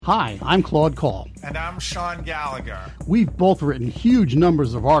Hi, I'm Claude Call. And I'm Sean Gallagher. We've both written huge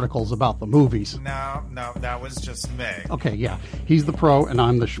numbers of articles about the movies. No, that was just me. Okay, yeah, he's the pro and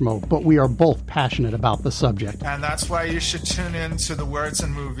I'm the schmo, but we are both passionate about the subject. And that's why you should tune in to the Words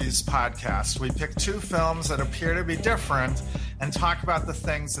and Movies podcast. We pick two films that appear to be different and talk about the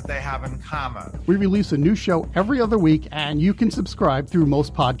things that they have in common. We release a new show every other week, and you can subscribe through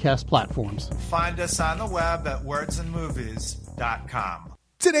most podcast platforms. Find us on the web at wordsandmovies.com.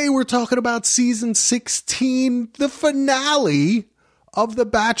 Today we're talking about season 16, the finale of The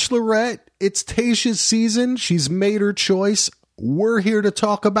Bachelorette. It's Tayshia's season. She's made her choice. We're here to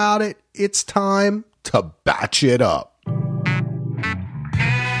talk about it. It's time to batch it up.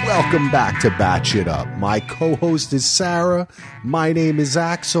 Welcome back to Batch It Up. My co-host is Sarah. My name is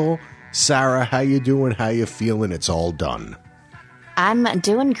Axel. Sarah, how you doing? How you feeling? It's all done. I'm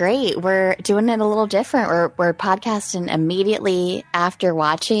doing great. We're doing it a little different. We're podcasting immediately after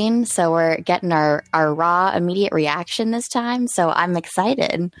watching, so we're getting our raw immediate reaction this time. So I'm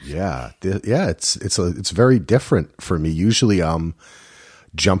excited. Yeah, it's very different for me. Usually I'm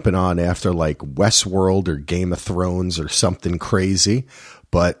jumping on after like Westworld or Game of Thrones or something crazy,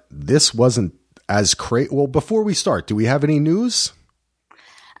 but this wasn't as crazy. Well, before we start, do we have any news?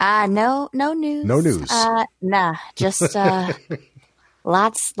 No news. No news. Nah, just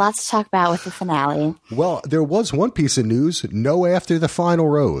Lots to talk about with the finale. Well, there was one piece of news. No after the final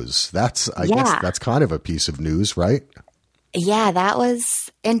rose. I guess that's kind of a piece of news, right? Yeah, that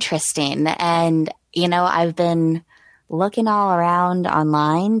was interesting. And, I've been looking all around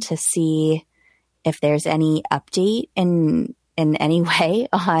online to see if there's any update in any way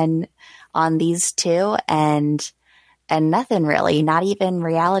on these two. And nothing really. Not even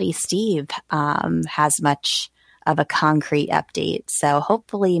Reality Steve has much of a concrete update. So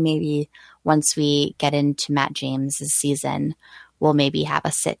hopefully maybe once we get into Matt James's season, we'll maybe have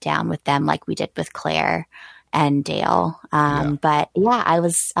a sit down with them like we did with Claire and Dale. But yeah, I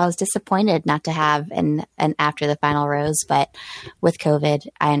was disappointed not to have an after the final rose, but with COVID,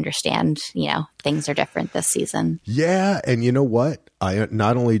 I understand, things are different this season. Yeah. And you know what?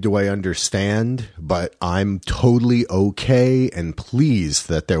 Not only do I understand, but I'm totally okay and pleased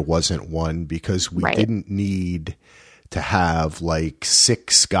that there wasn't one, because we didn't need to have like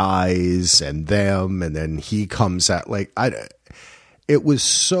 6 guys and them, and then he comes out it was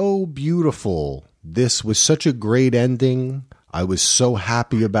so beautiful. This was such a great ending. I was so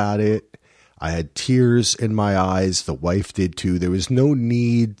happy about it. I had tears in my eyes. The wife did too. There was no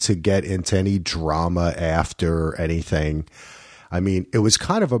need to get into any drama after anything. I mean, it was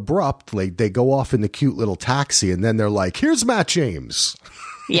kind of abrupt. Like they go off in the cute little taxi and then they're like, here's Matt James.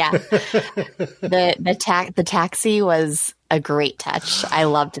 Yeah. The taxi was a great touch. I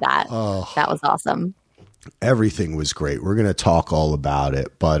loved that. Oh, that was awesome. Everything was great. We're going to talk all about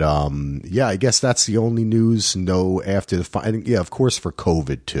it. But yeah, I guess that's the only news. No after the final. Yeah, of course, for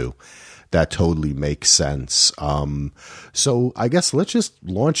COVID too. That totally makes sense. So I guess let's just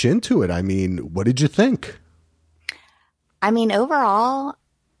launch into it. I mean, what did you think? I mean, overall,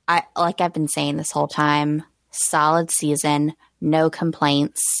 like I've been saying this whole time, solid season, no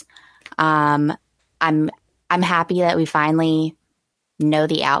complaints. I'm happy that we finally know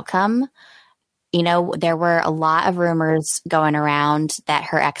the outcome. There were a lot of rumors going around that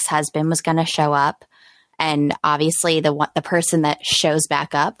her ex-husband was going to show up. And obviously the person that shows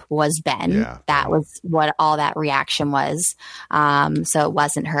back up was Ben. Yeah. That was what all that reaction was. So it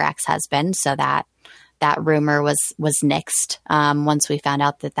wasn't her ex-husband. So that rumor was nixed once we found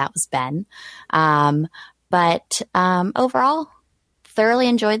out that was Ben. But overall, thoroughly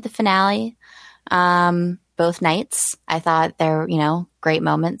enjoyed the finale. Both nights, I thought there were, great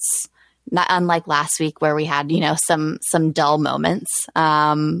moments. Not unlike last week where we had, some dull moments.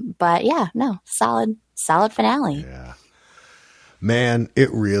 But yeah, no, solid finale. Yeah. Man, it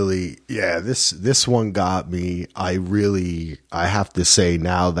really, this one got me. I have to say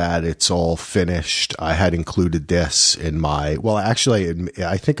now that it's all finished, I had included this in my, well, actually,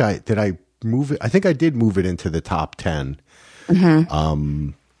 I think I did move it into the top 10,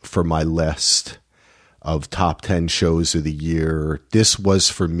 for my list of top 10 shows of the year. This was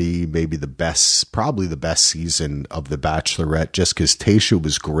for me, maybe probably the best season of The Bachelorette, just because Tayshia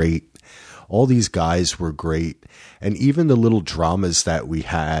was great. All these guys were great. And even the little dramas that we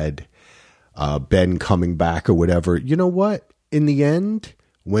had, Ben coming back or whatever, you know what? In the end,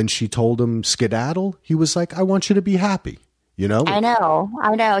 when she told him skedaddle, he was like, I want you to be happy. I know.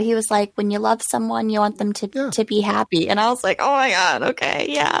 He was like, when you love someone, you want them to be happy. And I was like, oh my God. Okay.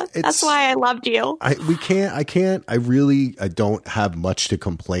 Yeah. That's why I loved you. I don't have much to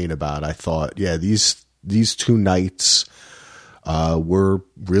complain about. I thought, these 2 nights, were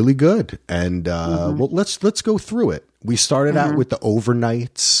really good. And well, let's go through it. We started out with the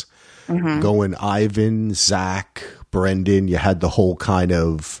overnights, going Ivan, Zach, Brendan. You had the whole kind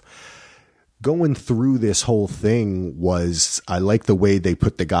of going through this whole thing was, I like the way they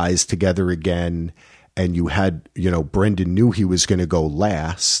put the guys together again. And you had, Brendan knew he was going to go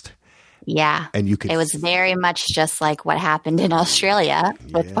last. Yeah. And you could, it was very much just like what happened in Australia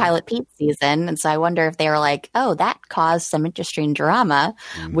with Pilot Pete's season. And so I wonder if they were like, oh, that caused some interesting drama.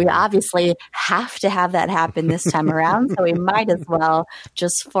 We obviously have to have that happen this time around. So we might as well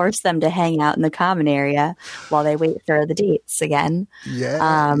just force them to hang out in the common area while they wait for the dates again.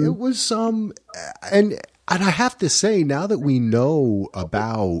 Yeah. It was, and I have to say, now that we know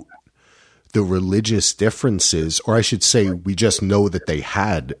about the religious differences, or I should say, we just know that they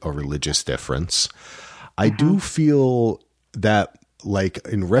had a religious difference. I do feel that, like,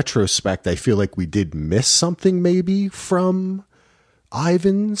 in retrospect, I feel like we did miss something maybe from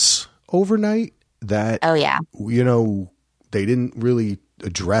Ivan's overnight that, they didn't really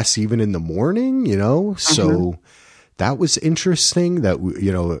address even in the morning, So that was interesting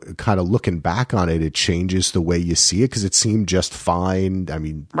that, kind of looking back on it, it changes the way you see it because it seemed just fine. I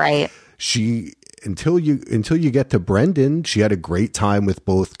mean, right. She until you get to Brendan, she had a great time with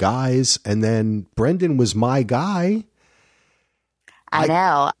both guys, and then Brendan was my guy. I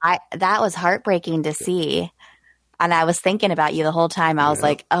know. That was heartbreaking to see. And I was thinking about you the whole time. I was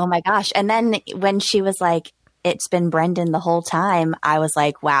like, oh my gosh. And then when she was like, it's been Brendan the whole time, I was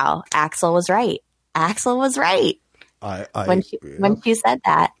like, wow, Axel was right. Axel was right. When she said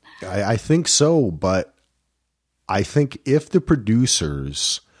that. I think so, but I think if the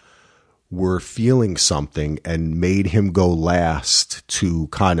producers were feeling something and made him go last to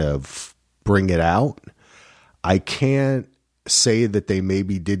kind of bring it out, I can't say that they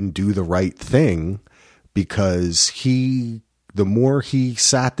maybe didn't do the right thing, because the more he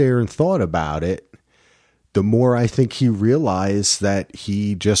sat there and thought about it, the more I think he realized that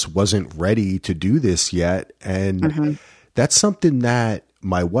he just wasn't ready to do this yet. And that's something that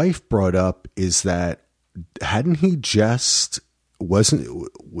my wife brought up, is that didn't he just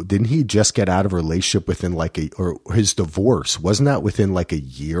get out of a relationship within or his divorce? Wasn't that within like a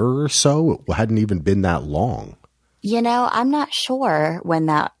year or so? It hadn't even been that long. I'm not sure when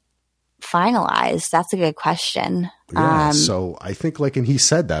that finalized. That's a good question. Yeah, so I think and he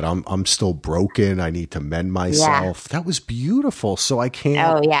said that I'm still broken. I need to mend myself. Yeah. That was beautiful. So I can't.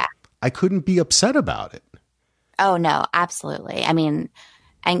 Oh yeah. I couldn't be upset about it. Oh no, absolutely. I mean,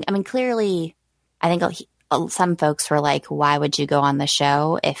 clearly, I think some folks were like, why would you go on the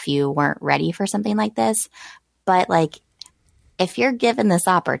show if you weren't ready for something like this? But if you're given this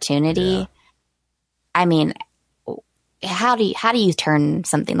opportunity, I mean, how do you turn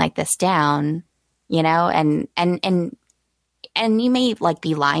something like this down, and you may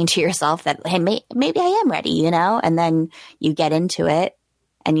be lying to yourself that, hey, maybe I am ready, and then you get into it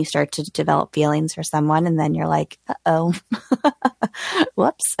and you start to develop feelings for someone, and then you're like, uh-oh,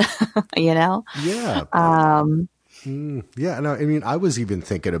 whoops, Yeah. Yeah. No, I mean, I was even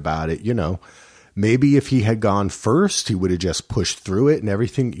thinking about it, maybe if he had gone first, he would have just pushed through it and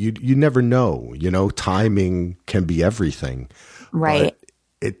everything. You never know, timing can be everything. Right.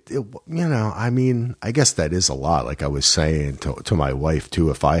 But I mean, I guess that is a lot. Like I was saying to my wife too,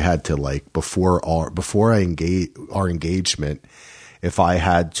 if I had to before our engagement, if I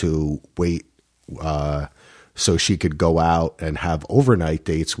had to wait, so she could go out and have overnight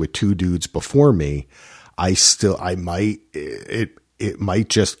dates with two dudes before me, it might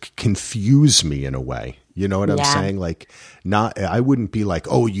just confuse me in a way. You know what I'm saying? I wouldn't be like,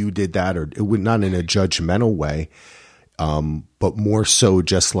 oh, you did that, or it would not in a judgmental way. But more so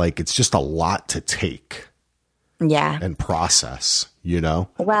just it's just a lot to take. Yeah. And process,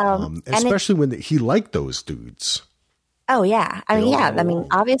 Well, especially when he liked those dudes. Oh yeah.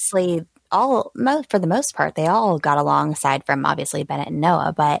 Obviously for the most part, they all got along, aside from obviously Bennett and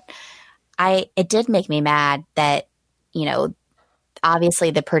Noah, but it did make me mad that,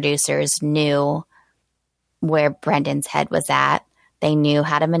 obviously the producers knew where Brendan's head was at. They knew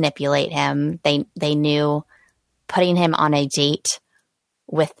how to manipulate him. They knew putting him on a date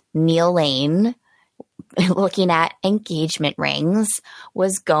with Neil Lane, looking at engagement rings,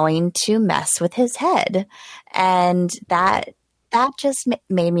 was going to mess with his head. And that just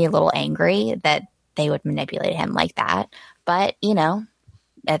made me a little angry that they would manipulate him like that. But,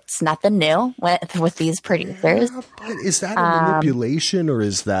 it's nothing new with these producers. Yeah, but is that a manipulation or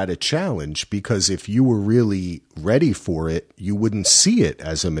is that a challenge? Because if you were really ready for it, you wouldn't see it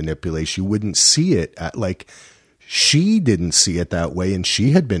as a manipulation. You wouldn't see it she didn't see it that way, and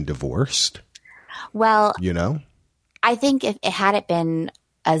she had been divorced. Well, I think if it had it been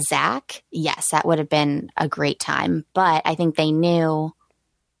a Zach, yes, that would have been a great time. But I think they knew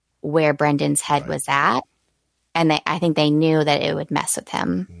where Brendan's head was at, and I think they knew that it would mess with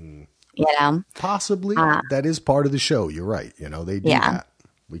him. You know, possibly that is part of the show. You're right. You know, they do that.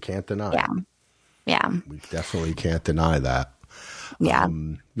 We can't deny. Yeah, we definitely can't deny that.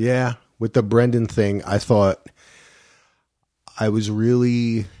 Yeah, with the Brendan thing, I thought I was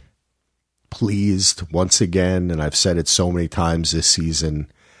really pleased once again, and I've said it so many times this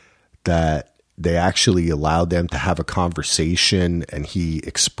season, that they actually allowed them to have a conversation, and he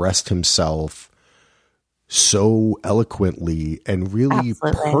expressed himself so eloquently and really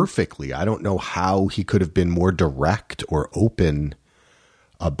perfectly. I don't know how he could have been more direct or open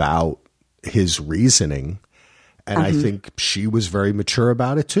about his reasoning. And I think she was very mature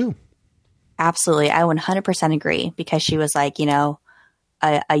about it too. Absolutely. I 100% agree, because she was like, you know,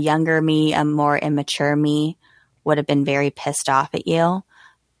 a younger me, a more immature me would have been very pissed off at you.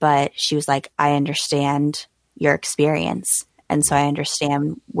 But she was like, I understand your experience. And so I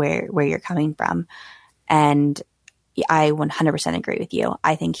understand where you're coming from. And I 100% agree with you.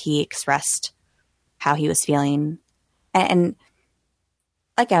 I think he expressed how he was feeling. And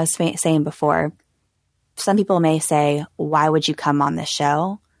like I was saying before, some people may say, why would you come on this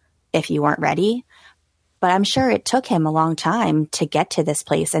show if you weren't ready? But I'm sure it took him a long time to get to this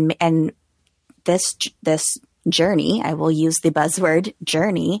place. And this journey, I will use the buzzword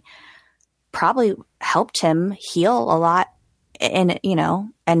journey, probably helped him heal a lot and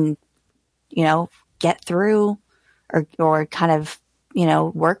get through or kind of,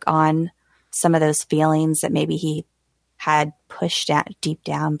 work on some of those feelings that maybe he had pushed deep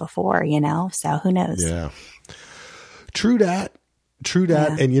down before, so who knows? Yeah. True that.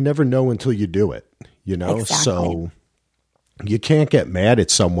 Yeah. And you never know until you do it, Exactly. So you can't get mad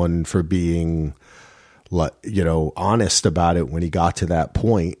at someone for being, honest about it when he got to that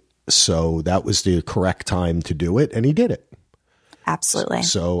point. So that was the correct time to do it. And he did it. Absolutely.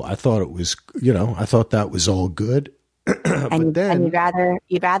 So I thought it was, I thought that was all good. And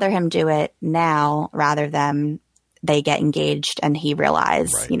you'd rather him do it now rather than they get engaged and he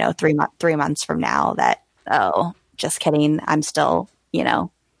realized, 3 months from now that, oh, just kidding. I'm still,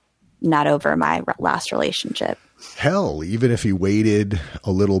 not over my last relationship. Hell, even if he waited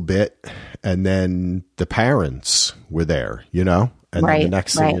a little bit and then the parents were there, and then the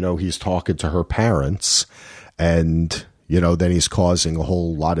next thing he's talking to her parents and, then he's causing a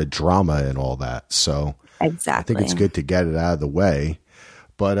whole lot of drama and all that. So exactly. I think it's good to get it out of the way.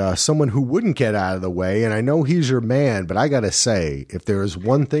 But someone who wouldn't get out of the way, and I know he's your man, but I got to say, if there is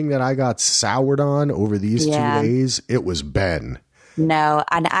one thing that I got soured on over these 2 days, it was Ben. No,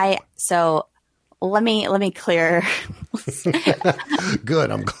 and so let me clear.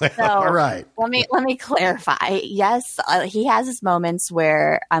 Good, I'm glad. So, all right. Let me clarify. Yes, he has his moments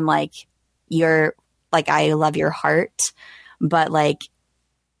where I'm like, you're like, I love your heart, but like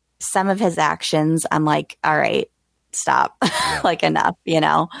some of his actions, I'm like, all right, stop, like enough,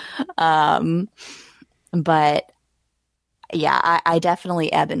 But yeah, I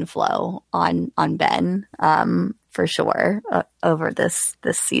definitely ebb and flow on Ben, for sure, over this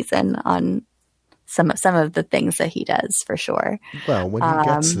season on some of the things that he does, for sure. Well, when he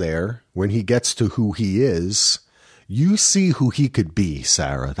gets there, when he gets to who he is, you see who he could be,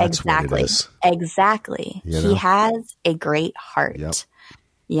 Sarah. That's exactly what it is. Exactly. He has a great heart,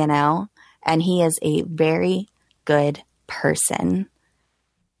 and he is a very good person.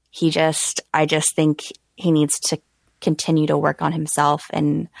 I just think he needs to continue to work on himself.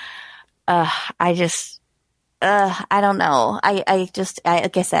 And, I don't know. I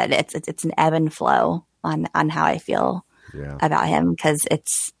like I said, it's an ebb and flow on how I feel about him. 'Cause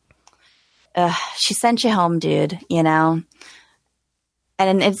she sent you home, dude, and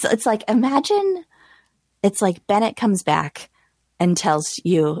it's like, imagine it's like Bennett comes back and tells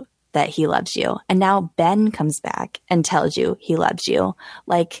you that he loves you. And now Ben comes back and tells you he loves you.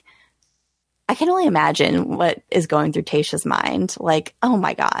 Like, I can only imagine what is going through Tayshia's mind. Like, oh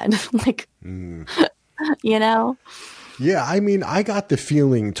my God. Like, Yeah. I mean, I got the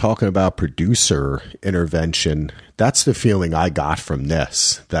feeling, talking about producer intervention, that's the feeling I got from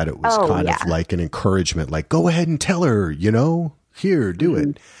this, that it was kind of like an encouragement, like, go ahead and tell her, here, do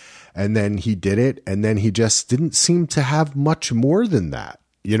it. And then he did it. And then he just didn't seem to have much more than that.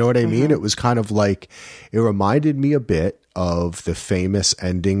 You know what I mean? It was kind of like, it reminded me a bit of the famous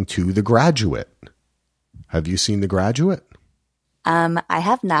ending to The Graduate. Have you seen The Graduate? I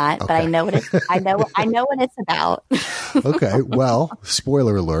have not, but I know what I know what it's about. Okay. Well,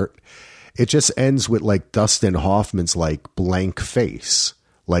 spoiler alert. It just ends with like Dustin Hoffman's like blank face.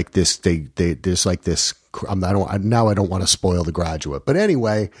 like this. There's like this. I don't want to spoil The Graduate, but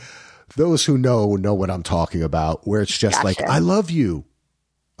anyway, those who know what I'm talking about. Where it's just like, I love you.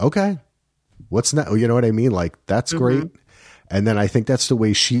 Okay, what's that? You know what I mean? Like that's great. And then I think that's the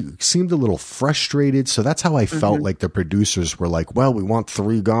way she seemed a little frustrated. So that's how I felt like the producers were like, well, we want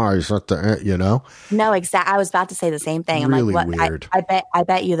 3 guys at the, you know? No, exactly. I was about to say the same thing. I'm really like, what? Weird. I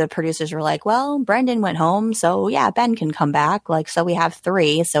bet you the producers were like, well, Brendan went home. So yeah, Ben can come back. Like, so we have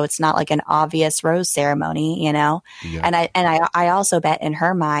 3. So it's not like an obvious rose ceremony, you know? Yeah. And I also bet in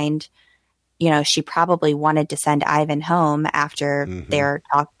her mind, you know, she probably wanted to send Ivan home after their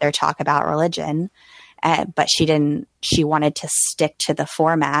talk about religion. But she didn't. She wanted to stick to the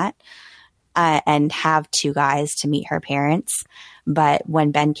format and have 2 guys to meet her parents. But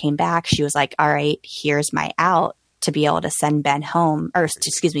when Ben came back, she was like, "All right, here's my out to be able to send Ben home, or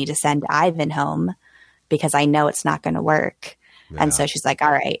to send Ivan home, because I know it's not going to work." Yeah. And so she's like,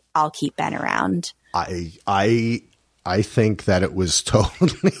 "All right, I'll keep Ben around." I think that it was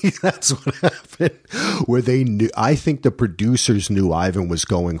totally that's what happened. Where they knew. I think the producers knew Ivan was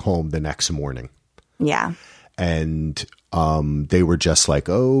going home the next morning. Yeah. And they were just like,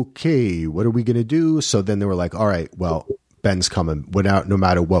 okay, what are we going to do? So then they were like, all right, well, Ben's coming. No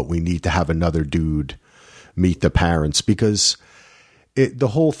matter what, we need to have another dude meet the parents, because the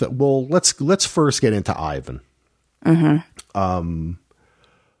whole thing. Well, let's first get into Ivan. I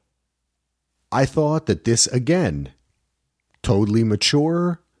thought that this, again, totally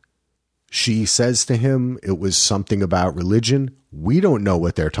mature. She says to him, it was something about religion. We don't know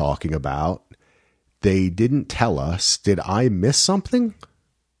what they're talking about. They didn't tell us. Did I miss something?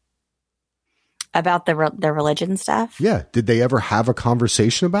 About the religion stuff? Yeah. Did they ever have a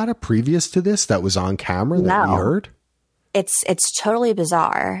conversation about it previous to this that was on camera that we heard? It's totally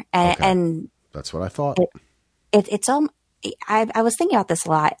bizarre. And that's what I thought. I was thinking about this a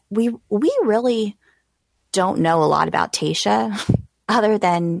lot. We really don't know a lot about Tayshia other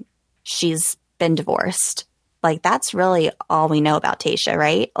than she's been divorced. Like, that's really all we know about Tayshia,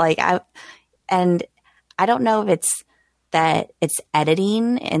 right? Like, I don't know if it's that it's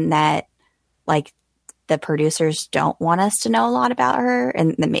editing and that, like, the producers don't want us to know a lot about her,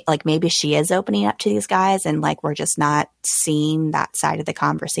 and like maybe she is opening up to these guys and like we're just not seeing that side of the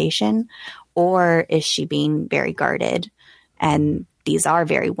conversation, or is she being very guarded? And these are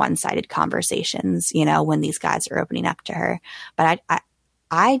very one-sided conversations, you know, when these guys are opening up to her. But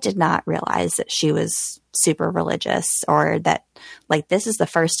I did not realize that she was super religious, or that, like, this is the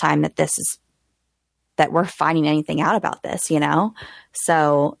first time that we're finding anything out about this, you know?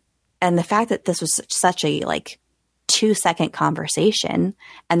 So, and the fact that this was such a, like, 2-second conversation,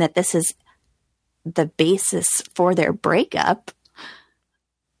 and that this is the basis for their breakup,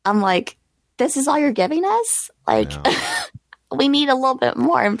 I'm like, this is all you're giving us? Like, we need a little bit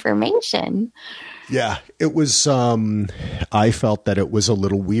more information. Yeah, it was, I felt that it was a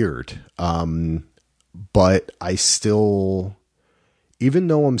little weird. But I still, even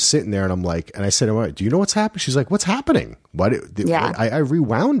though I'm sitting there and I'm like, and I said, do you know what's happening? She's like, what's happening? I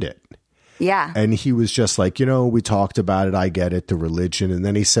rewound it. Yeah. And he was just like, you know, we talked about it. I get it. The religion. And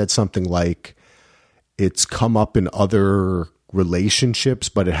then he said something like, it's come up in other relationships,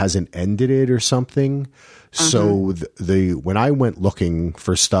 but it hasn't ended it or something. So when I went looking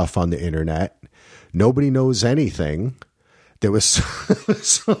for stuff on the internet, nobody knows anything. There was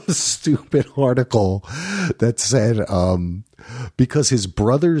some stupid article that said, because his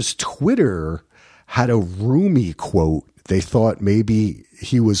brother's Twitter had a Rumi quote, they thought maybe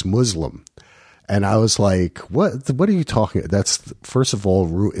he was Muslim. And I was like, what are you talking? That's, first of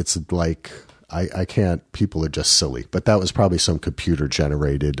all, it's like, I can't, people are just silly, but that was probably some computer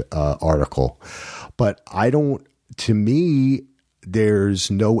generated article. But to me, there's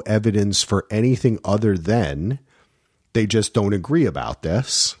no evidence for anything other than they just don't agree about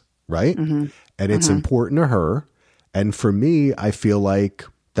this, right? And it's important to her. And for me, I feel like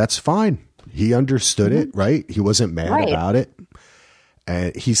that's fine. He understood it, right? He wasn't mad about it.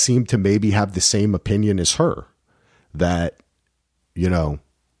 And he seemed to maybe have the same opinion as her, that, you know,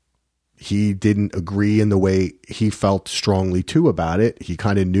 he didn't agree in the way he felt strongly too about it. He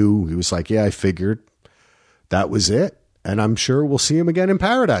kind of knew, he was like, yeah, I figured that was it. And I'm sure we'll see him again in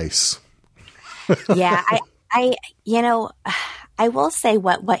paradise. Yeah. I will say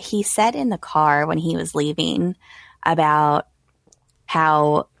what he said in the car when he was leaving about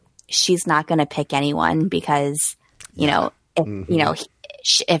how she's not going to pick anyone because, you know,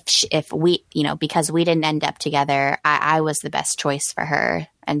 if we, you know, because we didn't end up together, I was the best choice for her.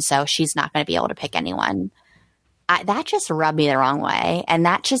 And so she's not going to be able to pick anyone. That just rubbed me the wrong way. And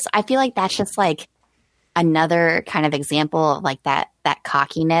I feel like that's just like another kind of example of like that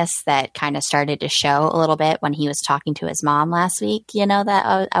cockiness that kind of started to show a little bit when he was talking to his mom last week, you know,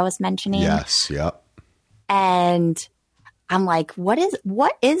 that I was mentioning. Yes. Yep. And I'm like, what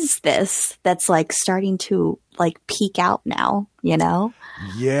is this that's like starting to like peek out now, you know?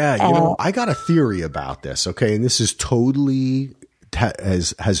 Yeah. You know, I got a theory about this. Okay. And this is totally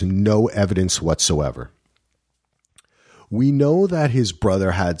has no evidence whatsoever. We know that his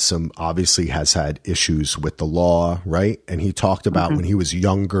brother obviously has had issues with the law, right? And he talked about when he was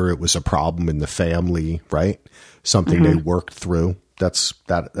younger, it was a problem in the family, right? Something they worked through.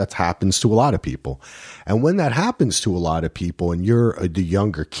 That happens to a lot of people. And when that happens to a lot of people and you're the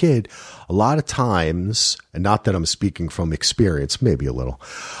younger kid, a lot of times, and not that I'm speaking from experience, maybe a little,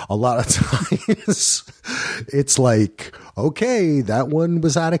 a lot of times it's like, okay, that one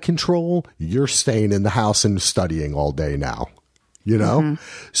was out of control. You're staying in the house and studying all day now, you know?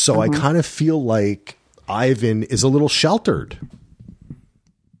 So I kind of feel like Ivan is a little sheltered.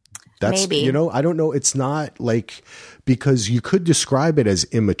 That's, maybe. You know, I don't know. It's not like, because you could describe it as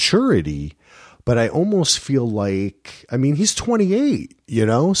immaturity, but I almost feel like, I mean, he's 28, you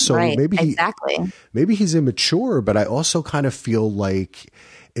know, so right, maybe exactly. Maybe he's immature, but I also kind of feel like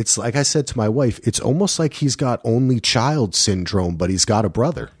it's like I said to my wife, it's almost like he's got only child syndrome, but he's got a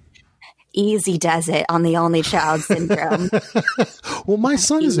brother. Easy does it on the only child syndrome. Well, my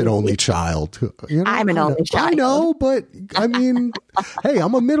son is an only child. You know, I'm an only child. I know, but I mean, hey,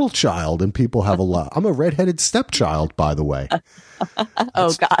 I'm a middle child and people have a lot. I'm a redheaded stepchild, by the way.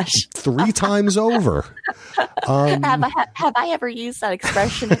 Oh, gosh. 3 times over. Have I ever used that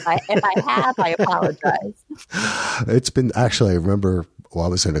expression? If I have, I apologize. It's been, actually, I remember I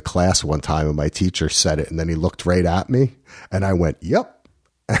was in a class one time and my teacher said it and then he looked right at me and I went, yep.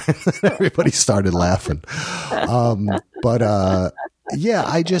 Everybody started laughing. Yeah,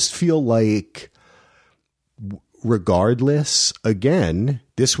 I just feel like regardless, again,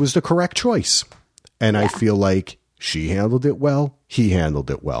 this was the correct choice. And I feel like she handled it well. He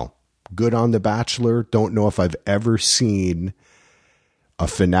handled it well. Good on The Bachelor. Don't know if I've ever seen a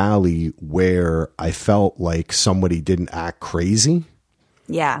finale where I felt like somebody didn't act crazy.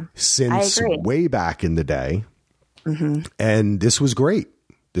 Yeah. Since way back in the day. And this was great.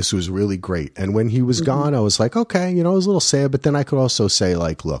 This was really great. And when he was gone, I was like, okay, you know, I was a little sad, but then I could also say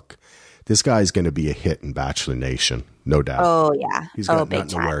like, look, this guy's going to be a hit in Bachelor Nation. No doubt. Oh yeah. He's got nothing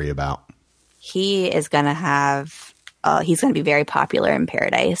to worry about. He is going to have, he's going to be very popular in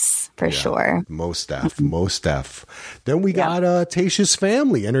Paradise for sure. Most def. Then we got Tayshia's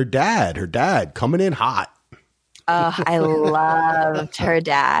family and her dad coming in hot. Oh, I loved her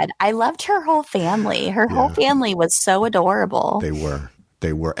dad. I loved her whole family. Her whole family was so adorable. They were.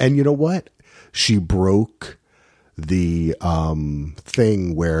 And you know what? She broke the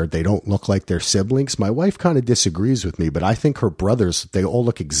thing where they don't look like they're siblings. My wife kind of disagrees with me, but I think her brothers, they all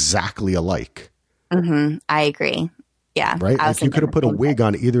look exactly alike. I agree. Yeah. Right? Like you could have put a wig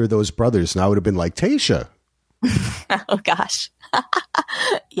on either of those brothers and I would have been like, Tayshia. Oh, gosh.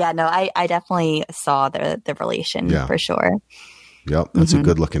 Yeah, no, I definitely saw the relation for sure. Yep. That's a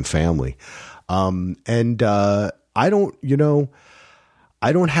good looking family.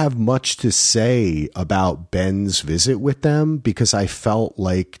 I don't have much to say about Ben's visit with them because I felt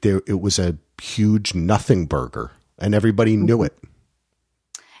like it was a huge nothing burger and everybody knew it.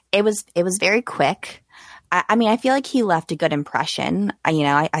 It was very quick. I mean, I feel like he left a good impression.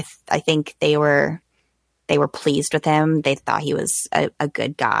 I think they were pleased with him. They thought he was a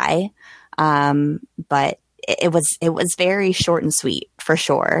good guy. But it was very short and sweet for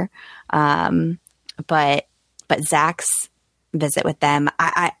sure. But Zach's visit with them,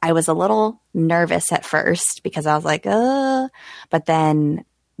 I was a little nervous at first because I was like, but then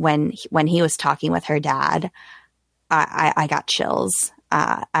when he was talking with her dad, I got chills.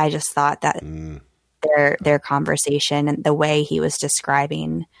 I just thought that their conversation and the way he was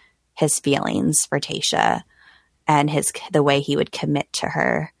describing his feelings for Tayshia and the way he would commit to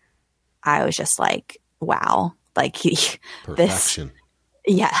her, I was just like, wow, like perfection.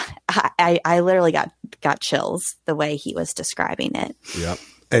 Yeah, I literally got chills the way he was describing it. Yep.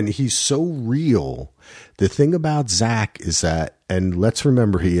 And he's so real. The thing about Zach is that, and let's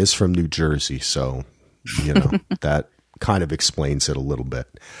remember he is from New Jersey, so, you know, that kind of explains it a little bit.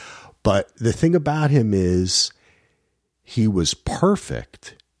 But the thing about him is he was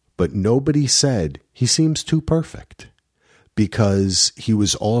perfect, but nobody said he seems too perfect. Because he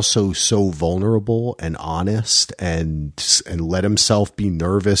was also so vulnerable and honest and let himself be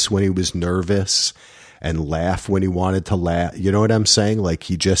nervous when he was nervous and laugh when he wanted to laugh. You know what I'm saying? Like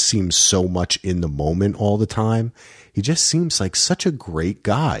he just seems so much in the moment all the time. He just seems like such a great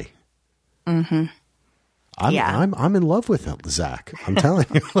guy. I'm in love with him, Zach. I'm telling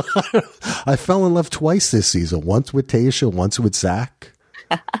you. I fell in love twice this season. Once with Tayshia, once with Zach.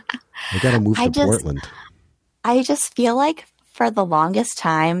 I got to move to Portland. I just feel like for the longest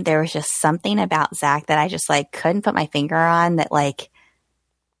time, there was just something about Zach that I just like couldn't put my finger on, that like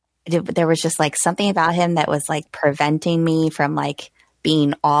there was just like something about him that was like preventing me from like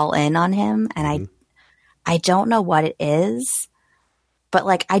being all in on him. And I don't know what it is, but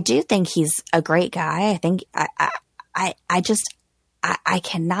like, I do think he's a great guy. I think I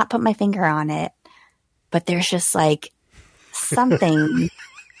cannot put my finger on it, but there's just like something.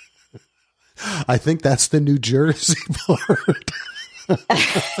 I think that's the New Jersey part.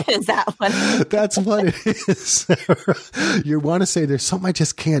 Is that what? That's what it is. You want to say there's something I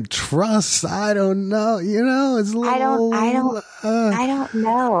just can't trust. I don't know. You know, it's a little, I don't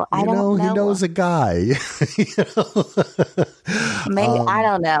know. I don't know. He knows a guy. Maybe I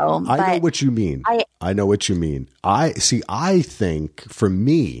don't know. I know what you mean. I know what you mean. I think for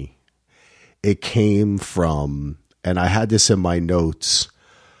me, it came from, and I had this in my notes.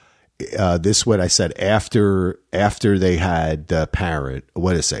 This is what I said after they had the parent.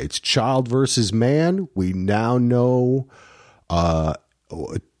 What did I say? It's child versus man. We now know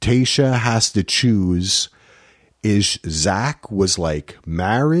Tayshia has to choose. Is Zach was like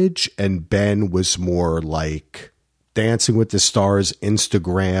marriage and Ben was more like Dancing with the Stars,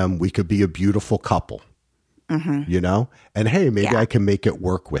 Instagram. We could be a beautiful couple. You know, and hey, maybe I can make it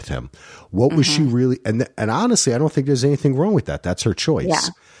work with him. What was she really? And honestly, I don't think there's anything wrong with that. That's her choice. Yeah.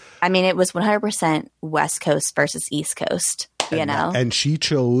 I mean, it was 100% West Coast versus East Coast, you know? And she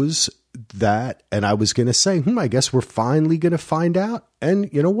chose that. And I was going to say, I guess we're finally going to find out. And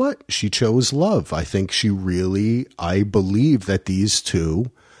you know what? She chose love. I think I believe that these two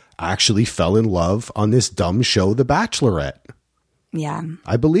actually fell in love on this dumb show, The Bachelorette. Yeah.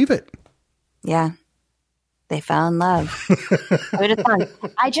 I believe it. Yeah. They fell in love. It was fun.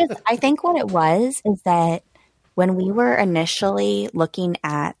 I think what it was is that when we were initially looking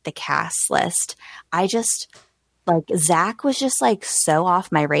at the cast list, I just like Zach was just like so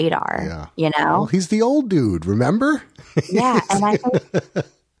off my radar, you know? Well, he's the old dude, remember? Yeah. And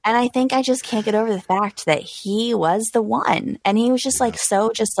I think I just can't get over the fact that he was the one, and he was just like,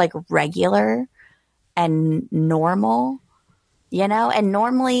 so just like regular and normal, you know? And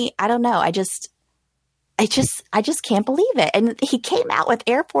normally, I don't know. I just can't believe it. And he came out with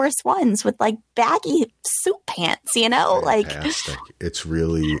Air Force Ones with like baggy suit pants, you know, fantastic. Like it's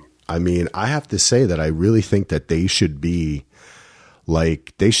really, I mean, I have to say that I really think that they should be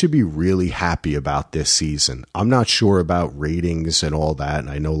really happy about this season. I'm not sure about ratings and all that. And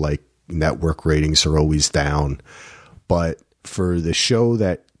I know like network ratings are always down, but for the show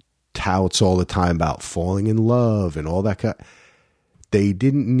that touts all the time about falling in love and all that kind of, they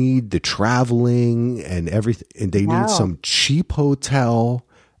didn't need the traveling and everything. And they need some cheap hotel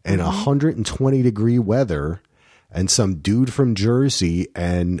and 120-degree weather and some dude from Jersey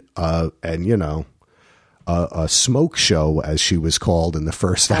and you know, a smoke show, as she was called in the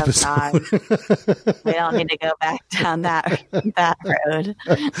first episode. We don't need to go back down that road.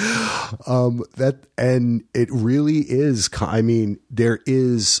 And it really is. I mean, there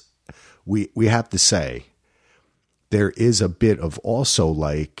is. We have to say. There is a bit of also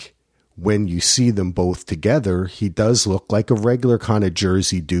like when you see them both together, he does look like a regular kind of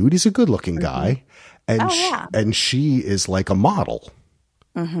Jersey dude. He's a good looking guy. And, and she is like a model,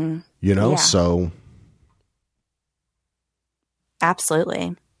 you know, so.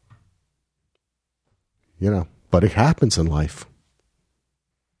 Absolutely. You know, but it happens in life.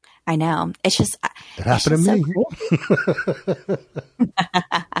 I know. It's just. It happened to me.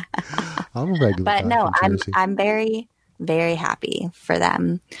 I'm a regular. But no, I'm very, very happy for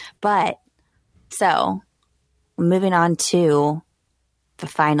them. But so moving on to the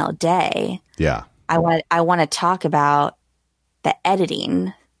final day. Yeah. I want to talk about the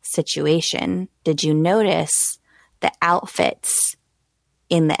editing situation. Did you notice the outfits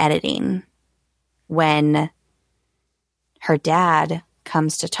in the editing when her dad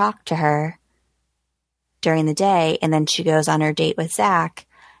comes to talk to her during the day, and then she goes on her date with Zach,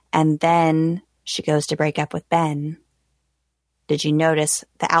 and then she goes to break up with Ben? Did you notice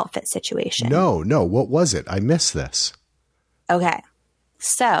the outfit situation? No. What was it? I missed this. Okay.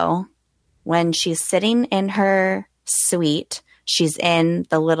 So when she's sitting in her suite, she's in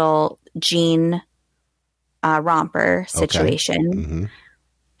the little jean romper situation. Okay. Mm-hmm.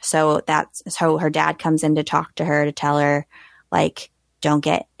 So her dad comes in to talk to her, to tell her, like, don't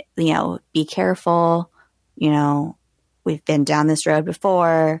get, be careful. We've been down this road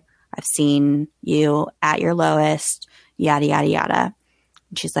before. I've seen you at your lowest, yada, yada, yada.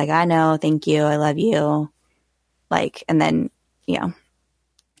 And she's like, I know. Thank you. I love you. Like, and then,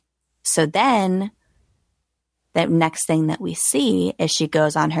 so then the next thing that we see is she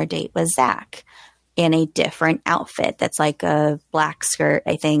goes on her date with Zach in a different outfit that's like a black skirt,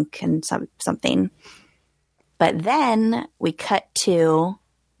 I think, and something. But then we cut to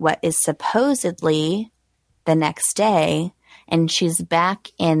what is supposedly the next day, and she's back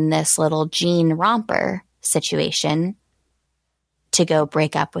in this little jean romper situation to go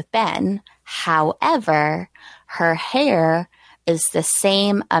break up with Ben. However, her hair is the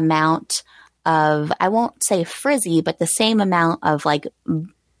same amount of, I won't say frizzy, but the same amount of like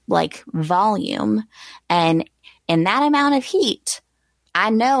volume. And in that amount of heat, I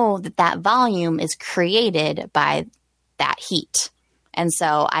know that volume is created by that heat. And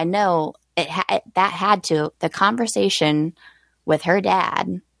so I know the conversation with her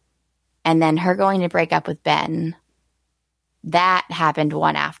dad and then her going to break up with Ben, that happened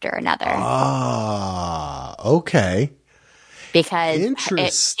one after another. Ah, okay. Because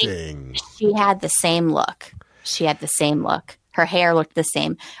interesting. She had the same look. Her hair looked the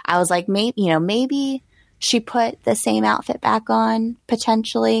same. I was like, maybe she put the same outfit back on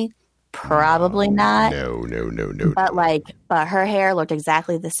potentially. Probably not. No. But her hair looked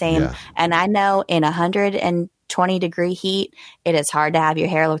exactly the same. Yeah. And I know in 120-degree heat, it is hard to have your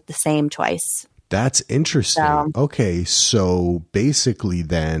hair look the same twice. That's interesting. Okay, so basically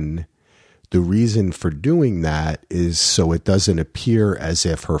then the reason for doing that is so it doesn't appear as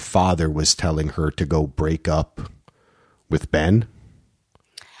if her father was telling her to go break up with Ben.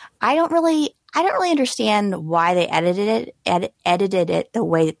 I don't really understand why they edited it the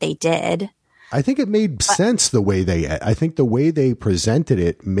way that they did. I think it made sense I think the way they presented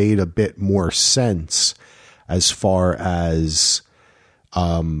it made a bit more sense as far as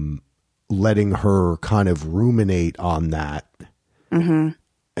letting her kind of ruminate on that and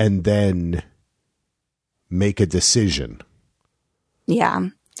then make a decision. Yeah.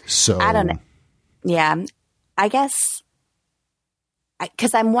 So I don't know. Yeah. I guess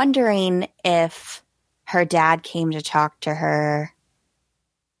because I'm wondering if her dad came to talk to her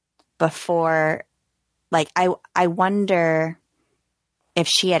before, like, I wonder if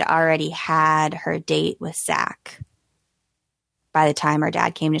she had already had her date with Zach by the time her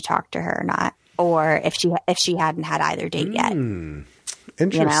dad came to talk to her or not, or if she hadn't had either date yet.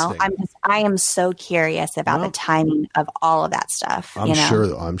 Interesting. I am so curious about the timing of all of that stuff.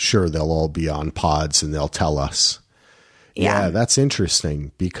 I'm sure they'll all be on pods and they'll tell us. Yeah, that's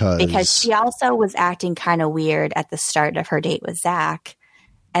interesting because she also was acting kind of weird at the start of her date with Zach,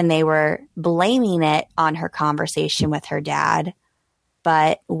 and they were blaming it on her conversation with her dad.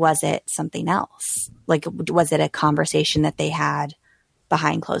 But was it something else? Like, was it a conversation that they had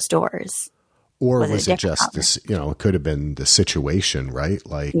behind closed doors? Or was it just this, it could have been the situation, right?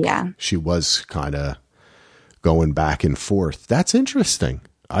 Like, she was kind of going back and forth. That's interesting.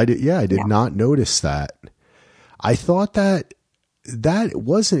 I did not notice that. I thought that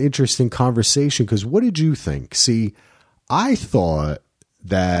was an interesting conversation because what did you think? See, I thought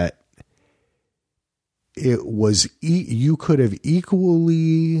that it was you could have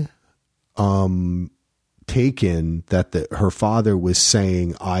equally taken that her father was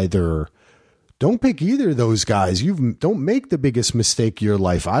saying either don't pick either of those guys. Don't make the biggest mistake of your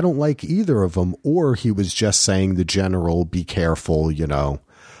life. I don't like either of them. Or he was just saying the general, be careful.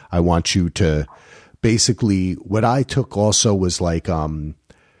 I want you to. Basically, what I took also was like,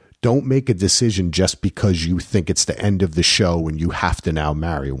 don't make a decision just because you think it's the end of the show and you have to now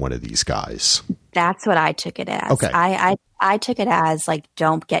marry one of these guys. That's what I took it as. Okay. I took it as like,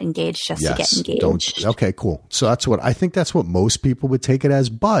 don't get engaged just to get engaged. Okay, cool. So that's what most people would take it as.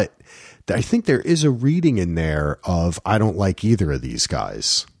 But I think there is a reading in there of, I don't like either of these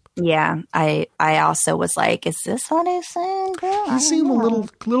guys. Yeah, I also was like, is this what he's saying? He seemed a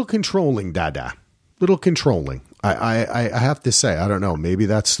little controlling, Dada. Little controlling. I have to say, I don't know. Maybe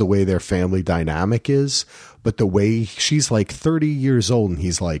that's the way their family dynamic is, but the way she's like 30 years old and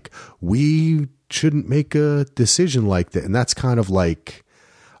he's like, we shouldn't make a decision like that. And that's kind of like,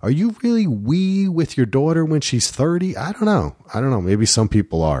 are you really with your daughter when she's 30? I don't know. Maybe some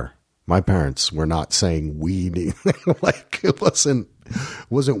people are. My parents were not saying we. Like it wasn't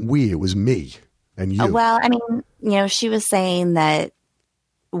we, it was me and you. Well, I mean, she was saying that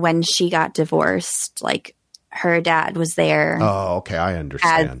when she got divorced, like her dad was there. Oh, okay. I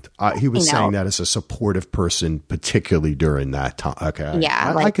understand. He was saying that as a supportive person, particularly during that time. Okay.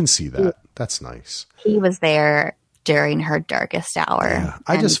 Yeah. I can see that. That's nice. He was there during her darkest hour. Yeah.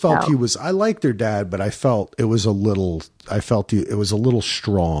 I just felt I liked her dad, but I felt it was a little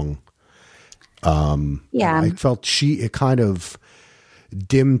strong. I felt it kind of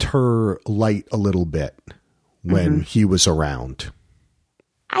dimmed her light a little bit when he was around.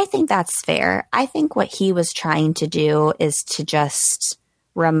 I think that's fair. I think what he was trying to do is to just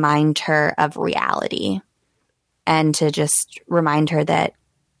remind her of reality and to just remind her that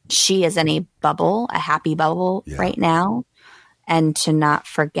she is in a bubble, a happy bubble right now, and to not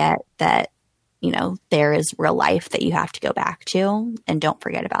forget that, you know, there is real life that you have to go back to, and don't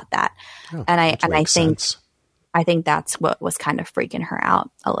forget about that. Oh, and I think that's what was kind of freaking her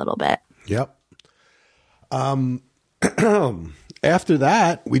out a little bit. Yep. After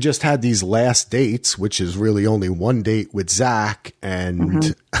that, we just had these last dates, which is really only one date with Zach.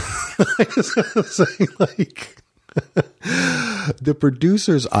 And like the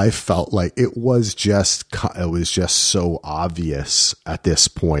producers, I felt like it was just so obvious at this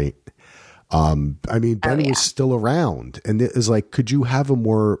point. I mean, Ben was still around, and it is like, could you have a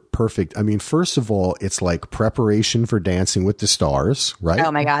more perfect? I mean, first of all, it's like preparation for Dancing with the Stars, right?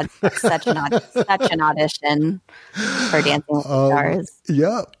 Oh my God, such an audition for Dancing with the Stars.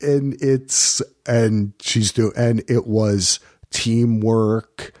 Yeah, and it was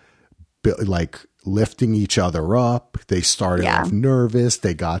teamwork, like lifting each other up. They started off nervous.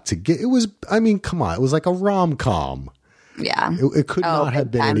 They got to get. It was. I mean, come on, it was like a rom-com. Yeah. It could not have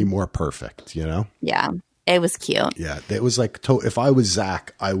been any more perfect, you know? Yeah. It was cute. Yeah. It was like, if I was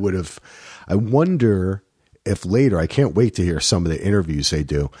Zach, I wonder if later, I can't wait to hear some of the interviews they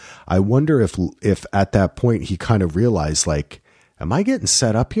do. I wonder if at that point he kind of realized, like, am I getting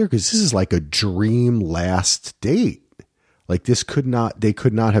set up here? Because this is like a dream last date. Like they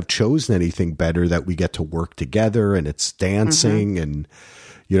could not have chosen anything better, that we get to work together and it's dancing and,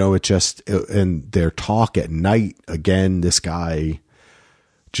 you know, and their talk at night, again, this guy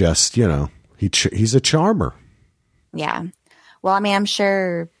just, you know, he's a charmer. Yeah. Well, I mean, I'm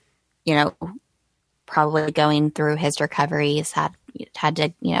sure, you know, probably going through his recovery, he's had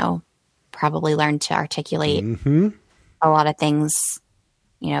to, you know, probably learn to articulate a lot of things,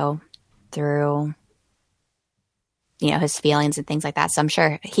 you know, through, you know, his feelings and things like that. So I'm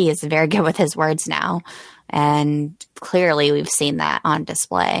sure he is very good with his words now. And clearly we've seen that on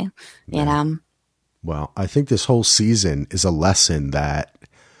display, you know? Well, I think this whole season is a lesson that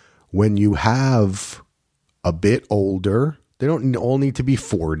when you have a bit older, they don't all need to be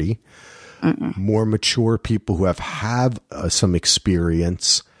 40, more mature people who have some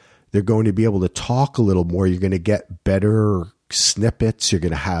experience, they're going to be able to talk a little more. You're going to get better snippets. You're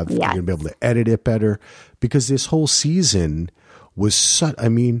going to you're going to be able to edit it better, because this whole season was I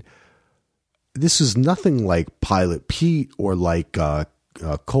mean, this is nothing like Pilot Pete or like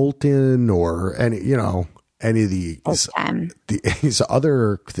Colton or any of these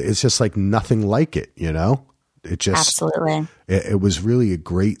other. It's just like nothing like it. You know, it just absolutely. It was really a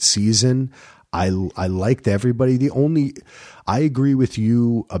great season. I liked everybody. I agree with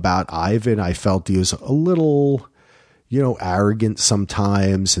you about Ivan. I felt he was a little, you know, arrogant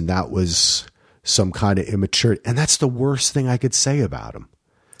sometimes, and that was some kind of immature. And that's the worst thing I could say about him.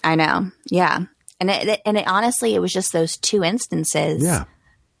 I know. Yeah. And it honestly, it was just those two instances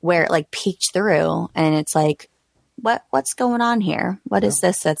where it like peeked through, and it's like, what's going on here? What is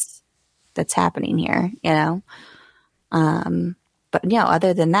this that's happening here? You know? But you know,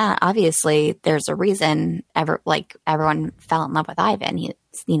 other than that, obviously there's a reason everyone fell in love with Ivan, you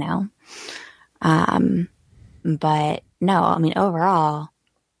know? But no, I mean, overall,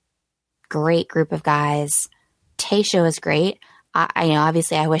 great group of guys. Tayshia was great. I you know,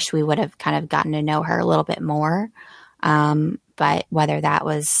 obviously I wish we would have kind of gotten to know her a little bit more. But whether that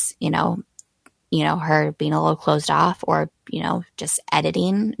was, you know, her being a little closed off, or, you know, just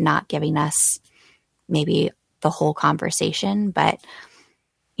editing, not giving us maybe the whole conversation, but,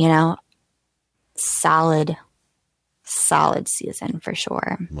 you know, solid season for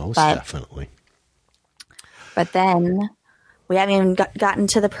sure. Most definitely. But then we haven't even gotten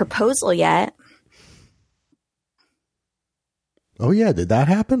to the proposal yet. Oh yeah, did that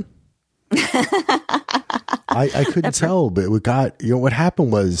happen? I couldn't tell, but what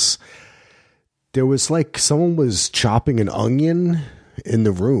happened was there was like someone was chopping an onion in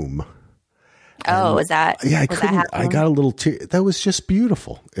the room. Oh, was that? Yeah, I got a little that was just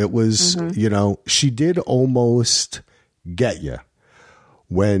beautiful. It was, you know, she did almost get you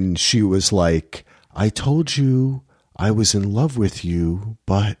when she was like, I told you I was in love with you,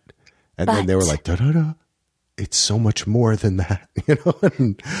 but then they were like, da da da. It's so much more than that, you know?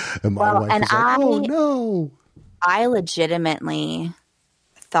 And my wife was like, oh no. I legitimately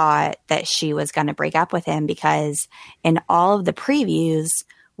thought that she was going to break up with him, because in all of the previews,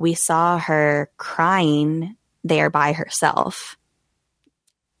 we saw her crying there by herself.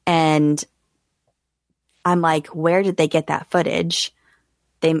 And I'm like, where did they get that footage?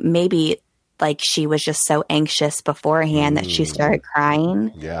 Maybe like she was just so anxious beforehand that she started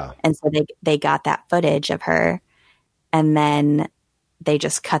crying. Yeah. And so they got that footage of her, and then they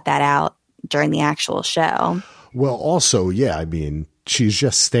just cut that out during the actual show. Well, also, yeah, I mean, she's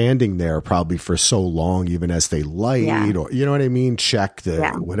just standing there probably for so long, even as they light, or you know what I mean? Check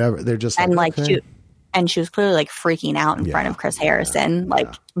the whatever. They're just and okay. She was clearly like freaking out in front of Chris Harrison,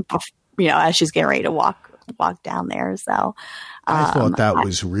 as she's getting ready to walk down there. So I thought that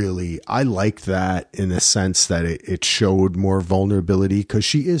was really, I like that in the sense that it showed more vulnerability, because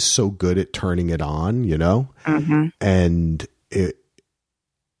she is so good at turning it on, you know? Mm-hmm. And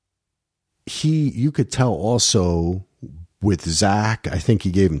you could tell also with Zach, I think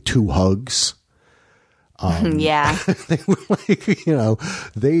he gave him 2 hugs. Yeah. They were like, you know,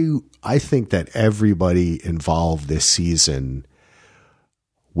 I think that everybody involved this season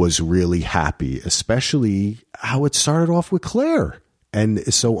was really happy, especially how it started off with Claire, and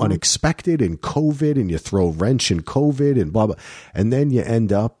it's so unexpected, and COVID, and you throw a wrench in COVID and blah, blah. And then you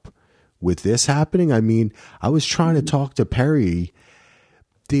end up with this happening. I mean, I was trying to talk to Perry.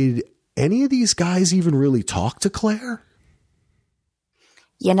 Did any of these guys even really talk to Claire?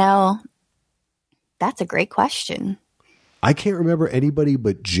 You know, that's a great question. I can't remember anybody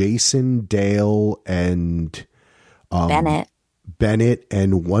but Jason, Dale, and Bennett,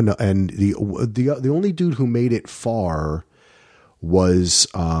 and the only dude who made it far was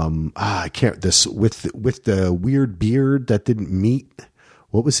with the weird beard that didn't meet.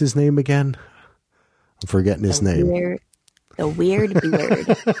 What was his name again? I'm forgetting his name. The weird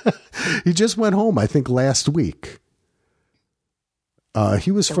beard. He just went home, I think, last week.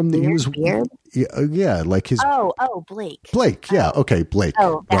 He was beard? Yeah, like his. Oh, Blake. Blake, yeah, okay, Blake.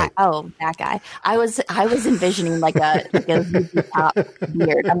 That guy. I was envisioning like a ZZ Top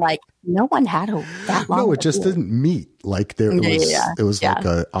beard. I'm like, no one had that long. No, it just didn't meet. Like it was like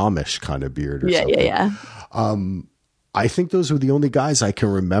a Amish kind of beard. Or something. Yeah. I think those were the only guys I can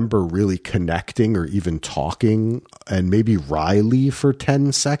remember really connecting or even talking, and maybe Riley for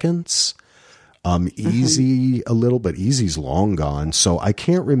 10 seconds. Easy a little, but Easy's long gone. So I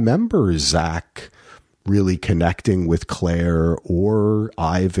can't remember Zach really connecting with Claire or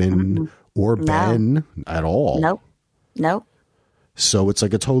Ivan or Ben at all. Nope. So it's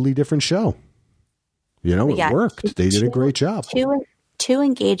like a totally different show. You know, it worked. They did a great job. Two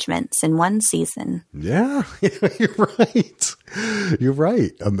engagements in one season. Yeah, you're right. You're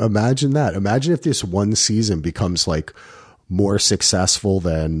right. Imagine that. Imagine if this one season becomes like more successful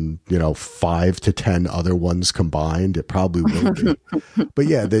than, 5 to 10 other ones combined. It probably will be. But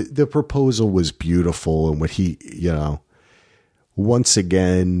yeah, the proposal was beautiful. And what he, once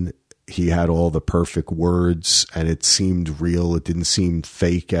again, he had all the perfect words, and it seemed real. It didn't seem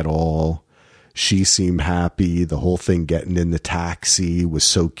fake at all. She seemed happy. The whole thing getting in the taxi was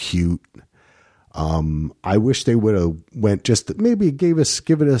so cute. I wish they would have went just maybe give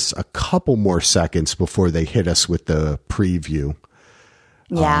it us a couple more seconds before they hit us with the preview.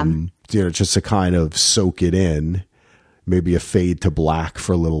 Yeah. Just to kind of soak it in, maybe a fade to black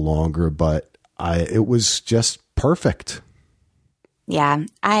for a little longer, but it was just perfect. Yeah.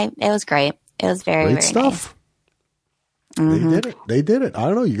 It was great. It was very, great very stuff. Nice. They did it. I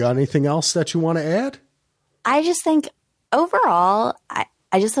don't know. You got anything else that you want to add? I just think overall, I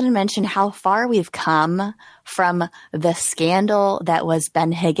just want to mention how far we've come from the scandal that was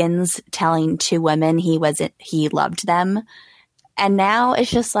Ben Higgins telling 2 women he loved them. And now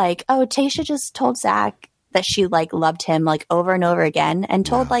it's just like, oh, Tayshia just told Zach that she loved him over and over again, and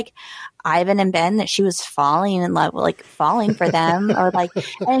told Ivan and Ben that she was falling in love, falling for them, or and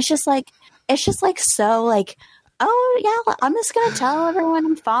it's just so oh yeah, I'm just gonna tell everyone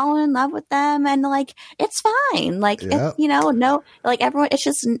I'm falling in love with them, and it's fine, no, everyone, it's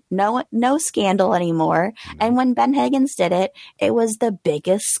just no scandal anymore. And when Ben Higgins did it, it was the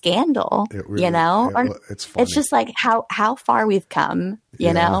biggest scandal. It really, it's funny. It's just how far we've come,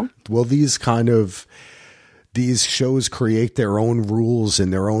 you know. Well, these shows create their own rules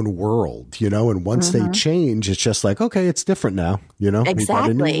in their own world, and once they change, it's just okay, it's different now, Exactly. We got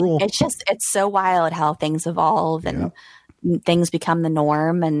a new rule. It's so wild how things evolve and things become the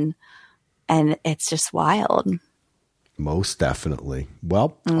norm, and it's just wild. Most definitely.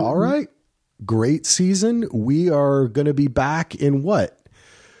 Well, all right. Great season. We are going to be back in what?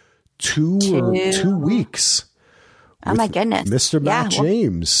 2 weeks. Oh my goodness. Mr. Matt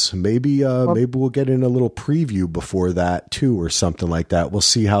James. Maybe we'll get in a little preview before that too, or something like that. We'll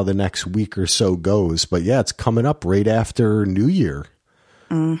see how the next week or so goes. But yeah, it's coming up right after New Year.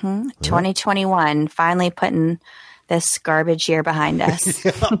 2021, finally putting this garbage year behind us.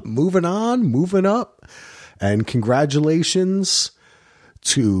 Moving on, moving up. And congratulations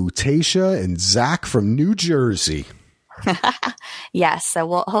to Tasha and Zach from New Jersey. Yes, so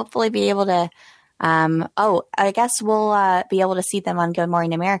we'll hopefully be able to. I guess we'll be able to see them on Good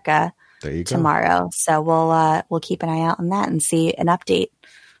Morning America tomorrow. So we'll keep an eye out on that and see an update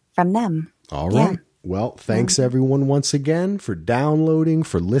from them. All right. Yeah. Well, thanks everyone once again for downloading,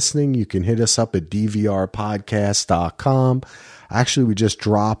 for listening. You can hit us up at dvrpodcast.com. Actually, we just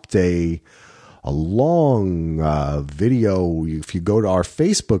dropped a long video. If you go to our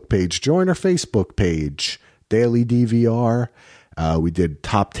Facebook page, join our Facebook page, Daily DVR. We did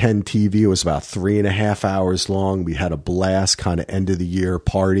Top 10 TV. It was about 3.5 hours long. We had a blast, kind of end of the year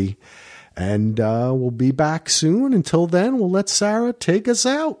party. And we'll be back soon. Until then, we'll let Sarah take us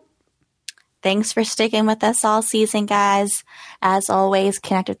out. Thanks for sticking with us all season, guys. As always,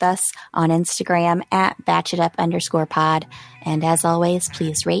 connect with us on Instagram at batchitup_pod. And as always,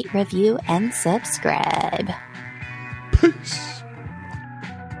 please rate, review, and subscribe. Peace.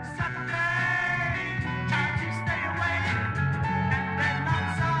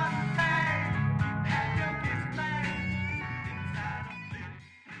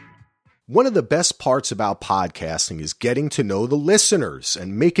 One of the best parts about podcasting is getting to know the listeners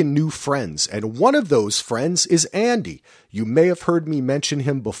and making new friends. And one of those friends is Andy. You may have heard me mention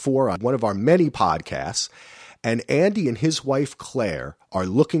him before on one of our many podcasts. And Andy and his wife, Claire, are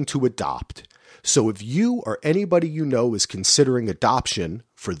looking to adopt. So if you or anybody you know is considering adoption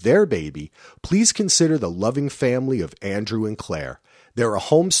for their baby, please consider the loving family of Andrew and Claire. They're a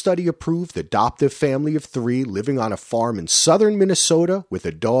home study approved adoptive family of 3 living on a farm in southern Minnesota with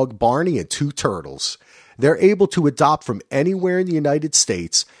a dog Barney and 2 turtles. They're able to adopt from anywhere in the United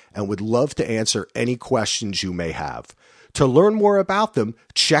States and would love to answer any questions you may have. To learn more about them,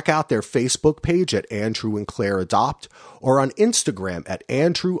 check out their Facebook page at Andrew and Claire Adopt or on Instagram at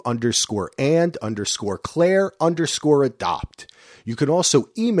Andrew_and_Claire_Adopt. You can also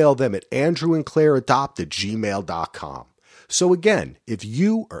email them at andrewandclaireadopt@gmail.com. So again, if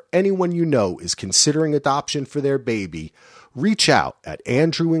you or anyone you know is considering adoption for their baby, reach out at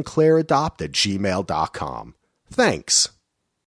andrewandclaireadopt@gmail.com. Thanks.